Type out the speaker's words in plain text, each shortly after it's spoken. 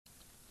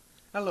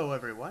Hello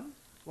everyone,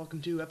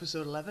 welcome to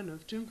episode 11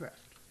 of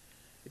Tooncraft.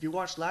 If you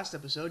watched last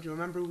episode, you'll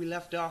remember we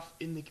left off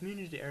in the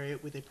community area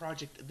with a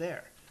project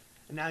there.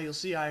 And now you'll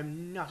see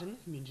I'm not in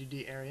the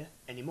community area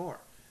anymore.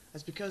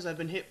 That's because I've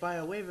been hit by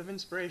a wave of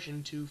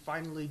inspiration to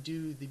finally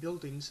do the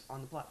buildings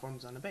on the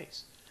platforms on the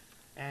base.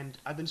 And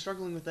I've been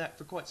struggling with that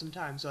for quite some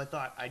time, so I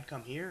thought I'd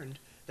come here and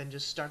then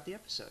just start the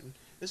episode. And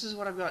this is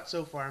what I've got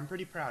so far. I'm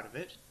pretty proud of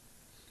it.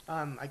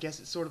 I guess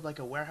it's sort of like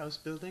a warehouse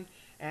building,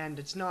 and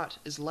it's not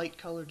as light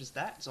colored as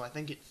that, so I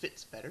think it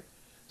fits better.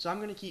 So I'm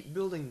going to keep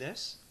building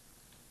this,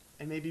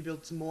 and maybe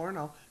build some more, and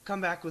I'll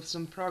come back with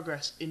some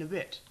progress in a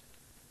bit.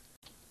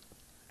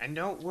 And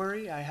don't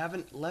worry, I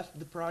haven't left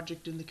the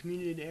project in the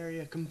community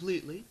area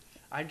completely.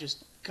 I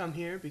just come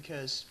here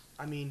because,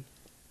 I've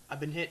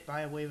been hit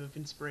by a wave of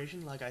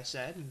inspiration, like I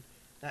said, and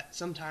that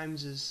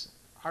sometimes is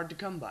hard to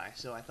come by,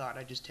 so I thought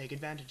I'd just take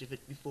advantage of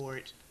it before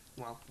it,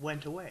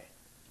 went away.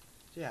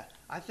 So yeah,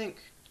 I think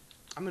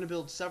I'm going to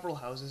build several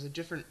houses at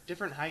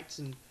different heights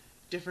and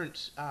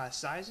different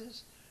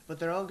sizes, but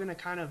they're all going to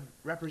kind of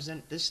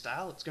represent this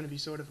style. It's going to be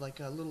sort of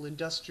like a little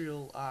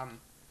industrial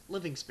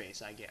living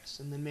space, I guess,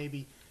 and then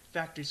maybe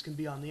factories can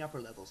be on the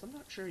upper levels. I'm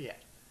not sure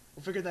yet.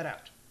 We'll figure that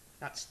out.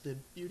 That's the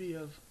beauty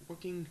of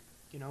working,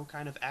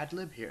 kind of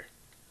ad-lib here.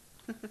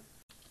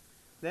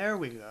 There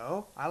we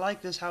go. I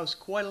like this house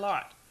quite a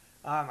lot.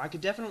 I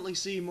could definitely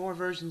see more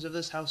versions of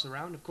this house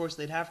around. Of course,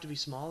 they'd have to be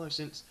smaller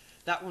since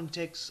that one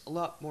takes a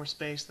lot more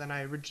space than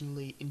I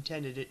originally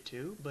intended it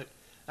to, but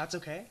that's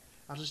okay.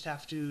 I'll just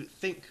have to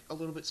think a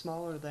little bit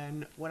smaller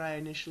than what I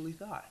initially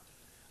thought.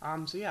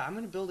 So yeah, I'm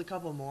going to build a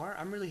couple more.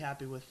 I'm really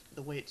happy with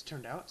the way it's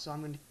turned out, so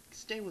I'm going to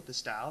stay with the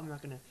style. I'm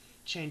not going to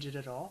change it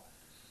at all.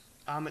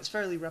 It's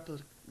fairly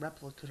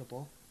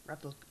replicatable.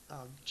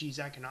 Oh, geez,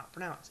 I cannot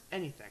pronounce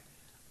anything.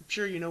 I'm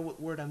sure you know what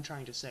word I'm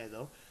trying to say,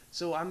 though.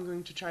 So I'm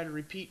going to try to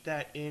repeat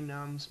that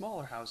in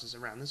smaller houses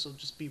around. This will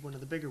just be one of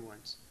the bigger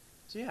ones.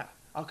 So yeah,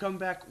 I'll come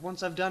back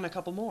once I've done a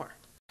couple more.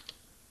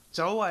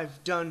 So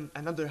I've done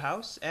another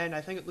house, and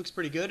I think it looks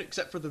pretty good,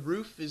 except for the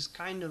roof is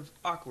kind of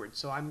awkward,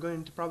 so I'm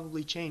going to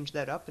probably change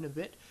that up in a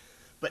bit.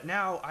 But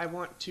now I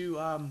want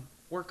to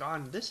work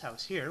on this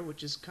house here,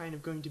 which is kind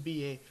of going to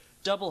be a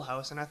double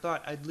house, and I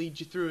thought I'd lead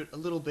you through it a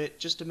little bit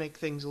just to make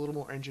things a little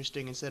more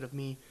interesting instead of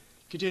me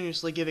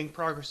continuously giving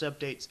progress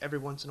updates every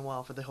once in a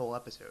while for the whole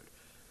episode.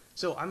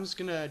 So I'm just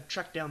going to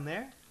trek down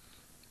there,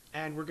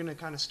 and we're going to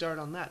kind of start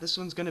on that. This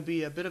one's going to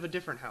be a bit of a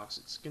different house.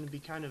 It's going to be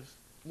kind of,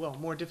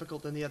 more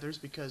difficult than the others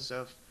because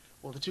of,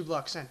 the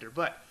 2-block center.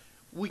 But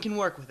we can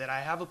work with it.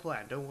 I have a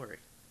plan, don't worry.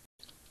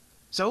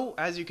 So,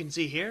 as you can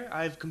see here,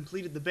 I've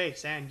completed the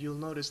base, and you'll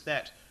notice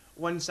that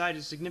one side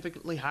is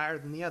significantly higher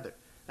than the other.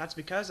 That's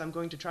because I'm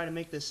going to try to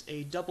make this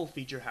a double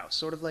feature house,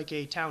 sort of like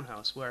a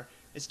townhouse, where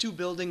it's 2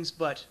 buildings,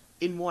 but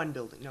in one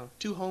building. No,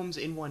 2 homes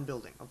in one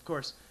building. Of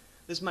course,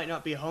 this might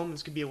not be a home,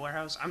 this could be a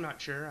warehouse, I'm not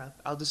sure.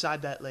 I'll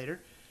decide that later.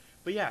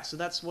 But yeah, so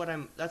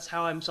that's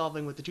how I'm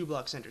solving with the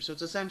 2-block center. So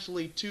it's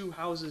essentially 2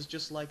 houses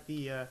just like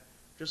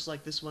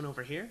this one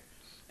over here,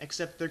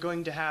 except they're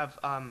going to have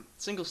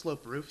single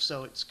slope roof,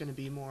 so it's going to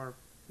be more,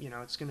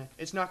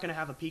 it's not going to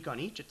have a peak on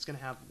each. It's going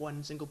to have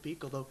one single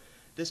peak, although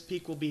this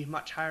peak will be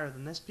much higher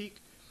than this peak.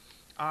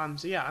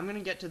 So yeah, I'm going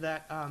to get to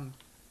that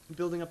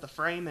building up the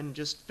frame and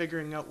just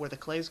figuring out where the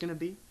clay is going to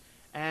be,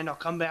 and I'll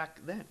come back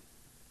then.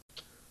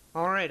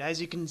 Alright, as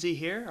you can see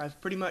here, I've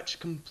pretty much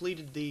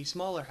completed the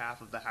smaller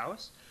half of the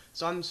house.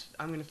 So I'm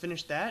going to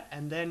finish that,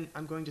 and then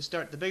I'm going to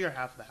start the bigger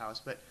half of the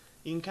house. But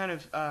you can kind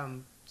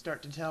of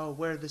start to tell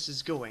where this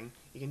is going.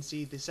 You can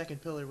see the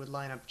second pillar would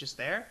line up just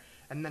there,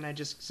 and then I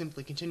just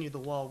simply continue the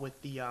wall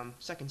with the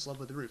second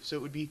slab of the roof. So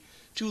it would be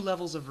 2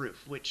 levels of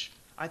roof, which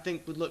I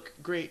think would look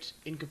great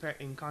in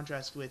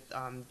contrast with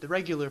the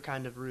regular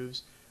kind of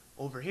roofs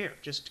over here.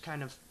 Just to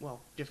kind of,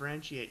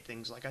 differentiate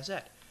things, like I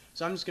said.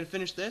 So I'm just going to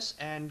finish this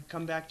and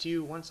come back to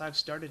you once I've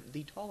started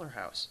the taller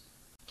house.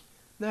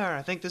 There,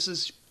 I think this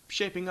is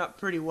shaping up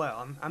pretty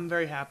well. I'm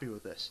very happy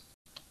with this.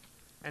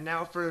 And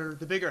now for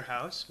the bigger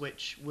house,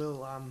 which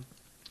will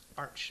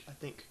arch, I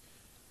think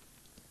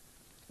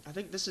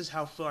this is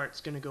how far it's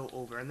going to go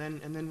over, and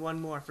then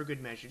one more for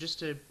good measure, just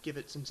to give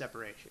it some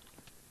separation.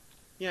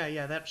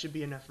 Yeah, that should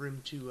be enough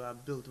room to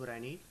build what I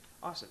need.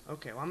 Awesome.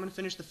 Okay, well I'm going to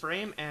finish the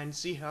frame and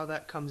see how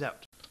that comes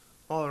out.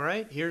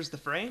 Alright, here's the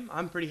frame.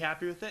 I'm pretty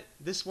happy with it.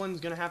 This one's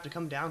going to have to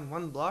come down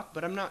 1 block,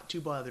 but I'm not too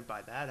bothered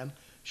by that. I'm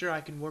sure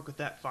I can work with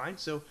that fine,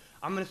 so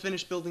I'm going to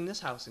finish building this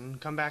house and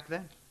come back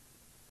then.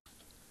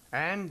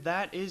 And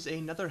that is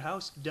another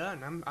house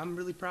done. I'm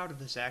really proud of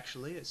this,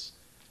 actually.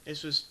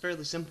 This was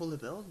fairly simple to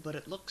build, but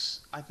it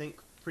looks, I think,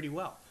 pretty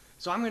well.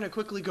 So I'm going to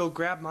quickly go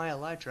grab my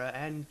elytra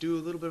and do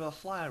a little bit of a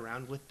fly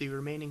around with the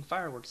remaining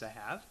fireworks I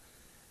have,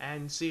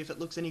 and see if it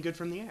looks any good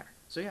from the air.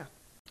 So yeah.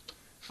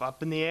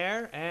 Up in the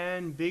air,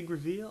 and big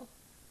reveal.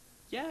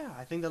 Yeah,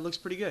 I think that looks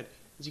pretty good.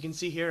 As you can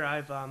see here,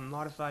 I've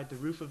modified the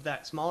roof of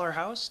that smaller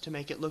house to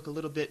make it look a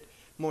little bit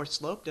more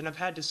sloped, and I've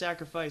had to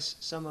sacrifice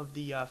some of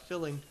the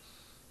filling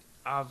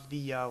of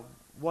the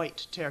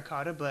white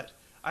terracotta, but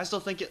I still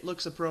think it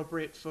looks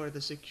appropriate for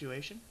the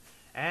situation.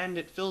 and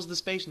it fills the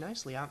space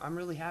nicely. I'm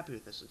really happy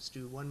with this. Let's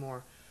do one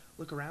more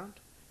look around.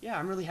 Yeah,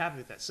 I'm really happy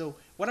with that. So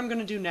what I'm going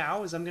to do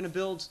now is I'm going to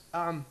build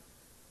a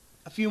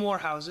few more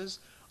houses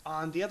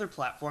on the other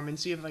platform and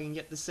see if I can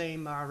get the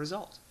same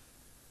result.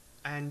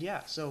 And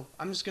yeah, so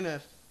I'm just going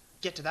to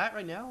get to that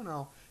right now, and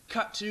I'll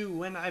cut to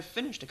when I've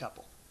finished a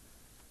couple.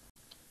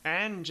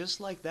 And just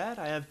like that,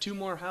 I have two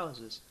more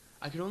houses.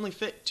 I could only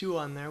fit two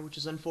on there, which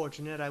is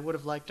unfortunate. I would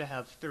have liked to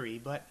have three,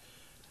 but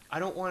I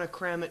don't want to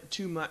cram it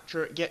too much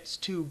or it gets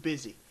too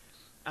busy.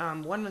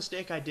 One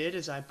mistake I did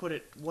is I put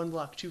it one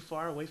block too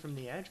far away from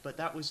the edge, but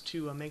that was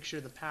to make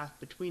sure the path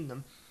between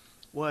them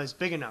was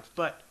big enough.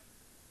 But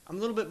I'm a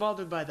little bit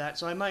bothered by that,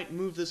 so I might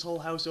move this whole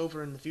house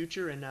over in the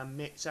future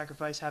and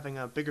sacrifice having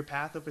a bigger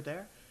path over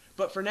there.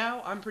 But for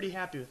now, I'm pretty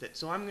happy with it,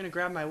 so I'm going to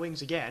grab my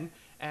wings again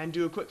and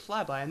do a quick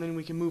flyby, and then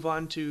we can move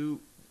on to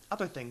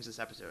other things this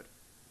episode.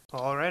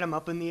 Alright, I'm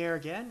up in the air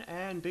again,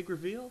 and big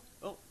reveal.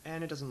 Oh,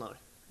 and it doesn't load.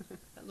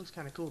 That looks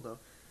kind of cool, though.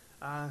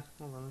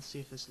 Hold on, let's see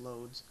if this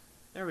loads.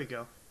 There we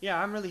go.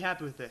 Yeah, I'm really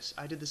happy with this.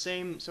 I did the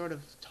same sort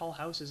of tall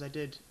house as I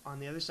did on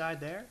the other side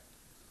there.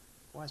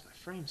 Why is my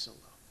frame so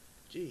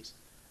low? Jeez.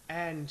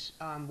 And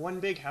one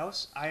big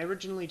house. I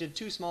originally did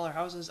two smaller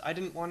houses. I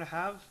didn't want to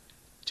have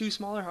two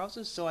smaller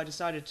houses, so I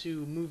decided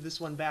to move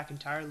this one back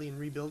entirely and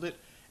rebuild it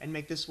and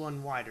make this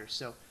one wider.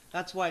 So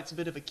that's why it's a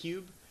bit of a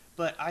cube,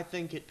 but I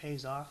think it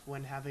pays off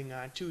when having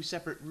two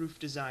separate roof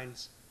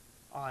designs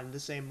on the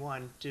same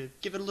one to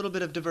give it a little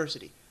bit of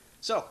diversity.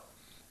 So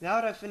now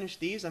that I've finished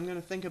these, I'm going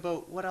to think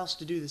about what else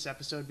to do this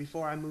episode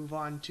before I move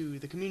on to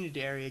the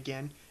community area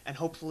again and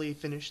hopefully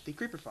finish the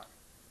creeper farm.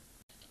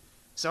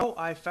 So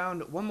I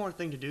found one more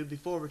thing to do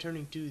before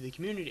returning to the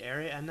community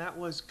area, and that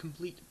was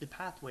complete the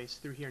pathways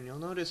through here. And you'll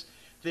notice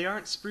they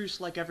aren't spruce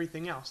like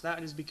everything else.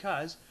 That is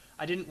because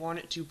I didn't want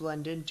it to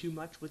blend in too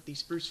much with the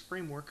spruce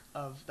framework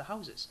of the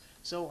houses.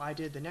 So I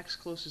did the next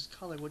closest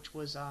color, which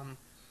was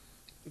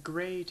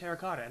gray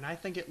terracotta, and I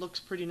think it looks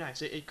pretty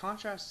nice. It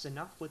contrasts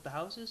enough with the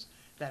houses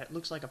that it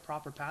looks like a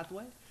proper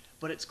pathway,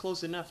 but it's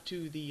close enough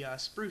to the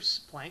spruce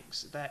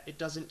planks that it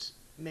doesn't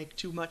make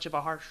too much of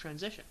a harsh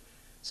transition.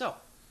 So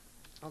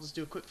I'll just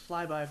do a quick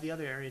flyby of the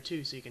other area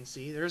too, so you can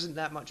see there isn't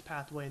that much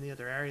pathway in the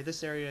other area.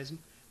 This area is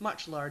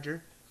much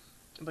larger,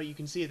 but you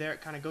can see there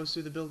it kind of goes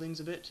through the buildings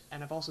a bit,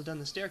 and I've also done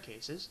the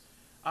staircases.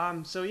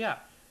 So yeah,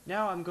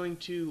 now I'm going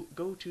to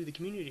go to the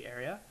community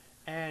area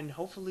and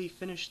hopefully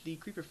finish the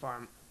creeper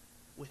farm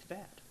with Vad.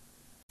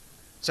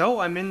 So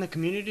I'm in the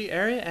community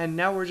area, and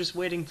now we're just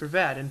waiting for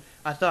Vad, and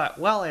I thought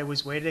while I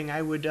was waiting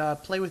I would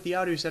play with the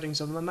audio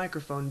settings of my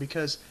microphone,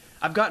 because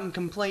I've gotten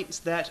complaints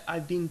that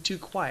I've been too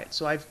quiet,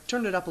 so I've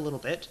turned it up a little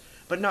bit,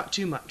 but not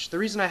too much. The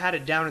reason I had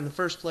it down in the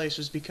first place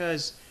was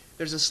because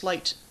there's a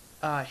slight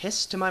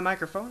hiss to my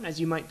microphone, as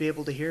you might be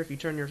able to hear if you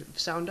turn your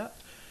sound up.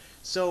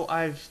 So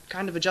I've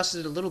kind of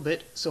adjusted it a little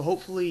bit, so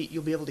hopefully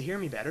you'll be able to hear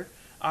me better.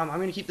 I'm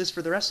going to keep this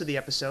for the rest of the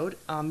episode.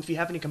 If you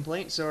have any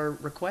complaints or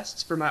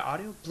requests for my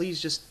audio,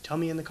 please just tell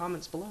me in the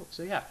comments below.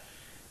 So yeah,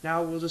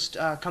 now we'll just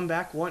come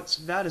back once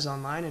Vad is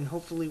online, and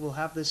hopefully we'll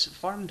have this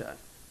farm done.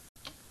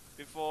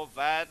 Before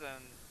Vad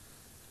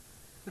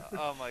and...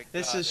 oh my god.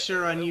 This is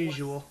sure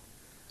unusual.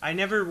 I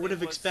never would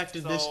have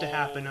expected this to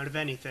happen out of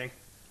anything.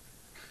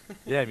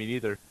 Yeah, me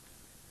neither.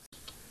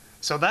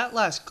 So that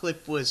last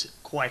clip was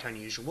quite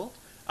unusual.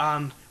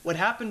 What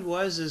happened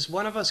was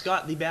one of us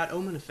got the bad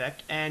omen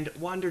effect and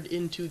wandered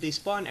into the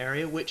spawn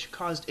area, which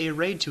caused a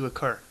raid to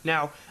occur.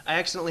 Now, I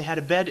accidentally had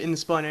a bed in the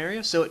spawn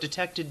area, so it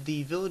detected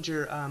the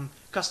villager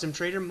custom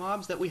trader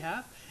mobs that we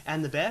have,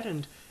 and the bed,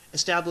 and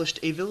established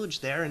a village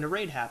there, and a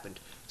raid happened.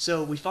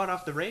 So we fought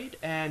off the raid,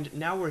 and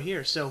now we're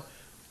here. So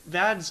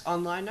Vad's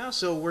online now,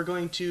 so we're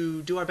going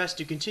to do our best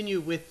to continue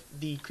with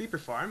the creeper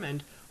farm,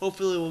 and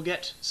hopefully we'll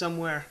get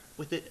somewhere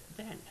with it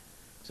then.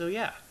 So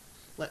yeah,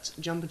 let's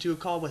jump into a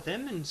call with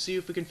him and see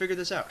if we can figure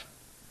this out.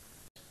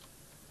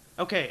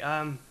 Okay,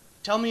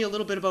 tell me a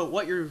little bit about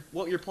what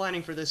you're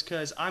planning for this,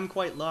 because I'm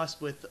quite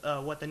lost with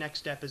what the next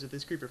step is of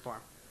this creeper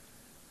farm.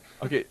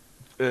 Okay,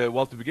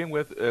 well, to begin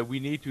with, we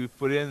need to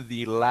put in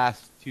the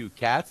last two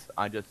cats.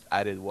 I just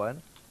added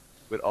one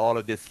with all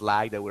of this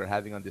lag that we're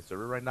having on this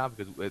server right now,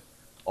 because with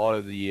all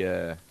of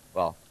the,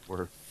 well,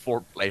 we're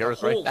 4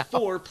 players right now.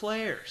 4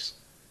 players.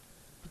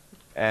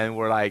 And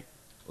we're like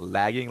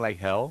lagging like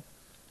hell.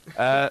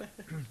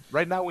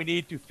 Right now we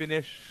need to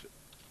finish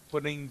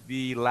putting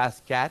the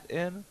last cat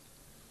in,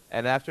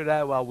 and after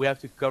that, well, we have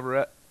to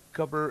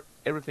cover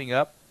everything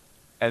up,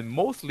 and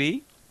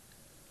mostly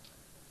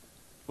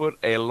put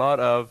a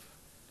lot of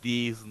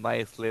these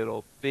nice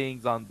little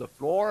things on the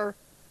floor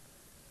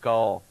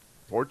called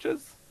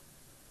torches.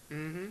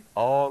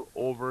 All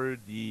over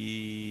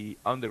the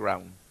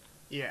underground.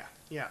 Yeah,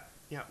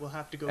 we'll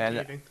have to go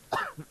caving.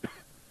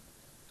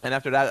 And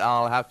after that,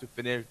 I'll have to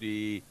finish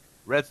the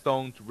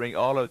redstone to bring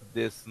all of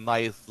this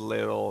nice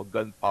little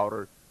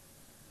gunpowder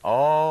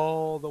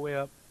all the way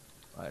up.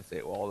 I say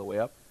all the way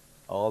up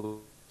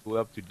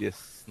to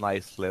this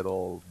nice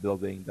little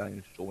building that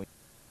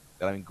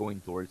I'm going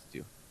towards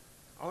to.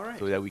 All right.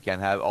 So that we can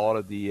have all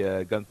of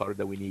the gunpowder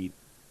that we need.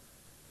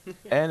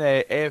 and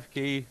a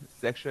AFK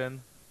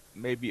section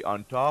maybe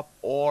on top,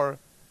 or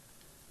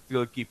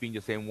still keeping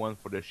the same one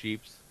for the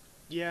sheeps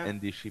Yeah,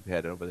 and the sheep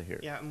head over here.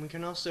 yeah, and we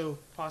can also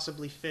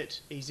possibly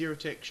fit a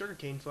zero-tick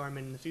sugarcane farm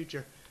in the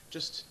future,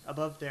 just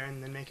above there,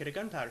 and then make it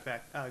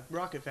a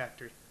rocket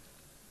factory.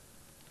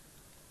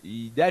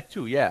 That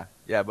too, yeah,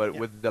 yeah. But Yeah.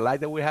 with the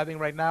lag that we're having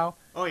right now,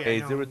 Oh yeah, a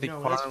no, zero tick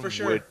no, that's for farm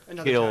sure would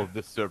another kill time.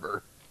 the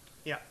server.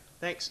 Yeah,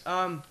 thanks.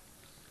 So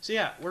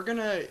yeah, we're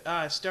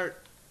gonna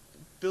start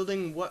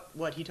building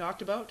what he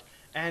talked about,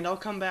 and I'll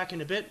come back in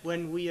a bit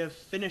when we have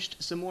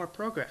finished some more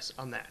progress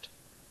on that.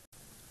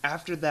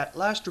 After that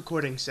last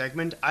recording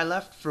segment, I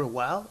left for a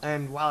while,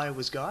 and while I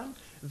was gone,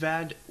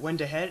 Vad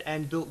went ahead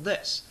and built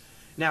this.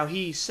 Now,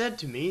 he said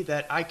to me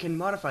that I can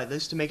modify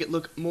this to make it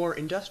look more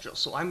industrial,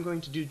 so I'm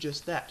going to do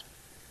just that.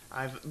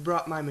 I've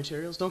brought my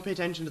materials. Don't pay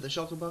attention to the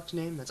shulkerbox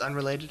name, that's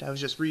unrelated. I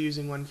was just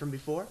reusing one from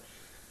before.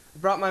 I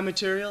brought my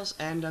materials,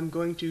 and I'm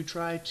going to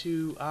try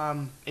to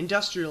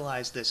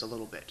industrialize this a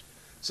little bit.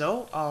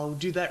 So, I'll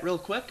do that real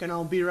quick, and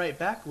I'll be right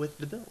back with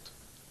the build.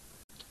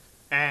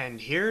 And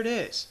here it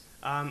is.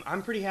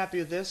 I'm pretty happy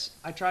with this.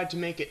 I tried to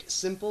make it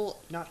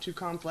simple, not too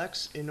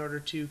complex, in order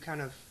to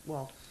kind of,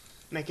 well,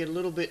 make it a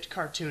little bit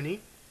cartoony,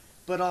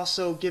 but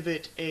also give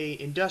it a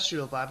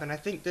industrial vibe, and I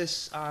think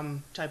this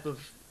type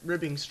of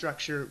ribbing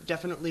structure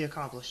definitely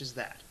accomplishes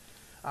that.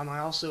 I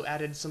also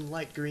added some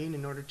light green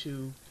in order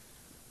to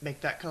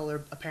make that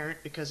color apparent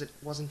because it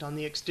wasn't on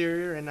the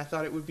exterior, and I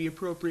thought it would be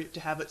appropriate to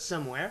have it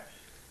somewhere.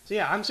 So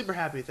yeah, I'm super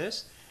happy with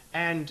this,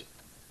 and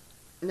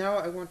now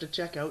I want to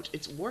check out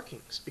its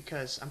workings,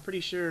 because I'm pretty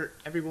sure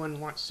everyone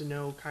wants to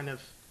know kind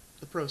of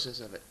the process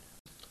of it.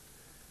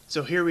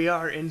 So here we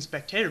are in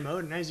spectator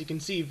mode, and as you can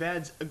see,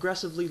 Vad's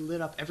aggressively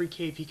lit up every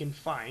cave he can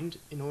find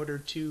in order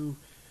to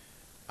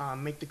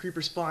make the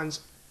creeper spawns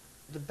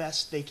the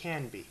best they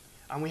can be.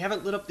 We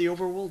haven't lit up the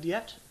overworld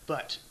yet,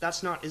 but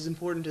that's not as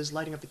important as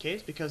lighting up the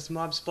caves, because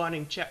mob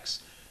spawning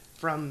checks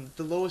from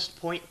the lowest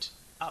point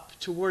up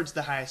towards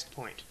the highest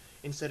point,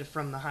 instead of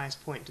from the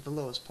highest point to the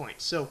lowest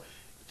point. So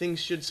things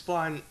should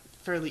spawn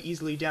fairly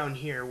easily down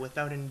here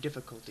without any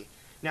difficulty.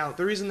 Now,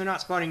 the reason they're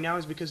not spawning now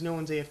is because no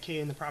one's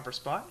AFK in the proper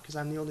spot, because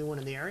I'm the only one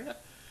in the area.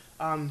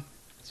 So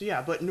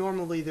yeah, but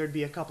normally there'd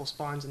be a couple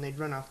spawns and they'd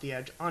run off the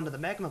edge onto the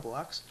magma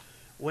blocks,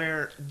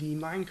 where the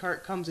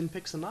minecart comes and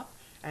picks them up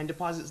and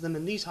deposits them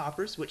in these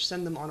hoppers, which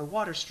send them on a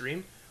water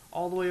stream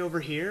all the way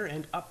over here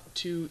and up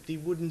to the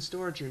wooden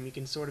storage room. You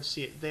can sort of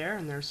see it there,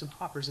 and there's some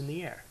hoppers in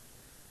the air.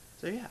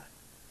 So yeah,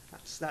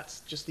 that's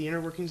just the inner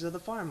workings of the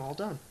farm all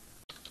done.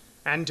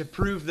 And to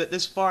prove that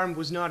this farm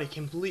was not a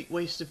complete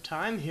waste of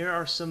time, here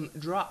are some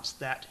drops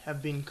that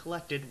have been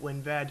collected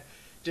when Vad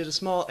did a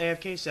small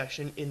AFK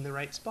session in the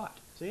right spot.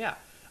 So yeah,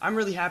 I'm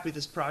really happy with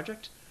this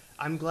project.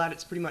 I'm glad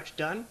it's pretty much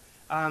done.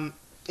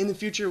 In the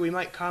future, we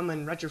might come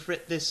and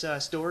retrofit this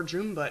storage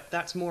room, but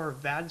that's more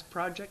Vad's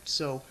project,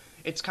 so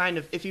it's kind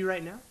of iffy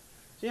right now.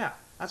 So yeah,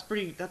 that's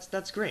great.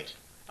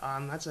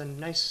 That's a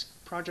nice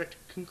project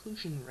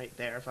conclusion right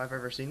there, if I've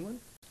ever seen one.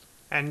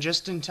 And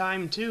just in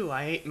time, too,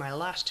 I ate my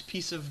last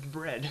piece of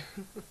bread.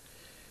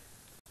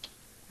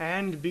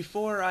 And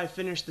before I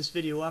finished this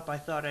video up, I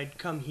thought I'd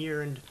come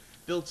here and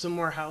build some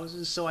more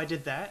houses, so I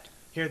did that.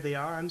 Here they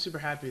are. I'm super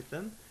happy with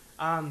them.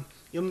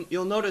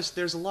 You'll notice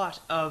there's a lot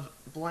of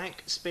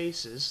blank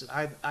spaces.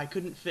 I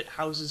couldn't fit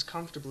houses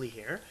comfortably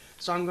here,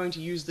 so I'm going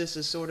to use this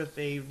as sort of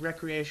a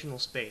recreational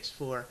space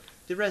for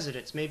the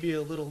residents. Maybe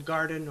a little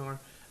garden or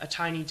a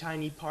tiny,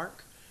 tiny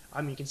park.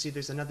 You can see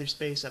there's another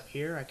space up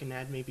here. I can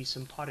add maybe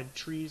some potted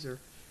trees or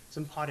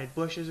some potted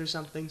bushes or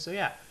something. So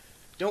yeah,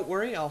 don't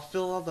worry, I'll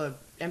fill all the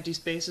empty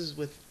spaces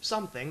with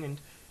something and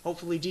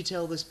hopefully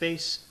detail this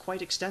base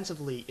quite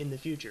extensively in the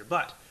future.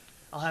 But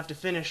I'll have to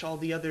finish all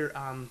the other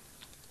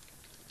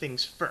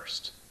things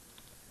first.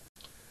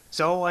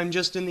 So I'm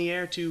just in the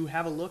air to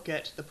have a look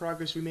at the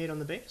progress we made on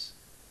the base.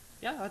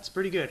 Yeah, that's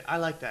pretty good. I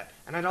like that.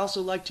 And I'd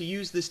also like to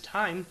use this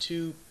time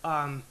to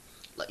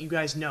let you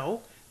guys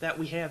know that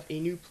we have a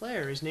new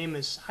player. His name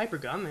is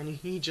Hypergum, and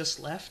he just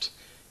left.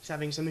 He's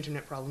having some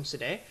internet problems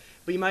today,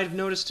 but you might have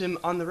noticed him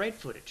on the raid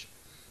footage.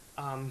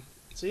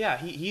 So yeah,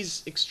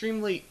 he's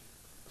extremely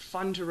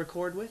fun to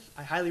record with.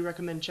 I highly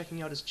recommend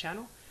checking out his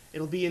channel.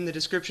 It'll be in the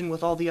description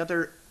with all the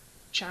other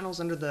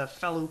channels under the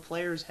fellow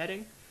players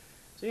heading.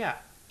 So yeah,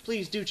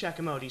 please do check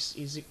him out.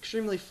 He's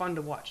extremely fun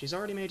to watch. He's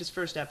already made his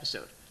first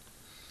episode.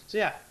 So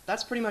yeah,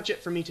 that's pretty much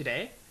it for me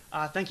today.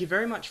 Thank you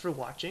very much for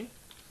watching.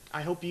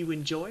 I hope you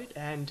enjoyed,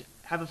 and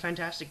have a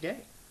fantastic day.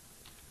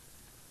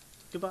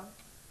 Goodbye.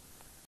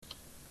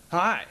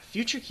 Hi,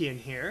 FutureKean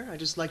here. I'd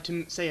just like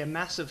to say a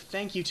massive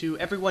thank you to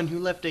everyone who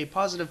left a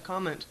positive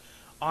comment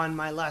on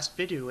my last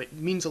video. It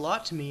means a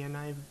lot to me, and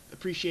I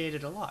appreciate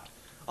it a lot.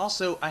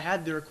 Also, I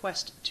had the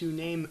request to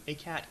name a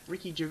cat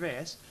Ricky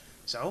Gervais,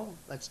 so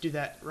let's do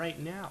that right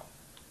now.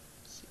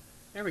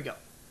 There we go.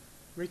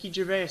 Ricky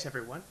Gervais,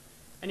 everyone.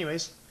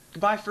 Anyways,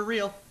 goodbye for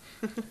real.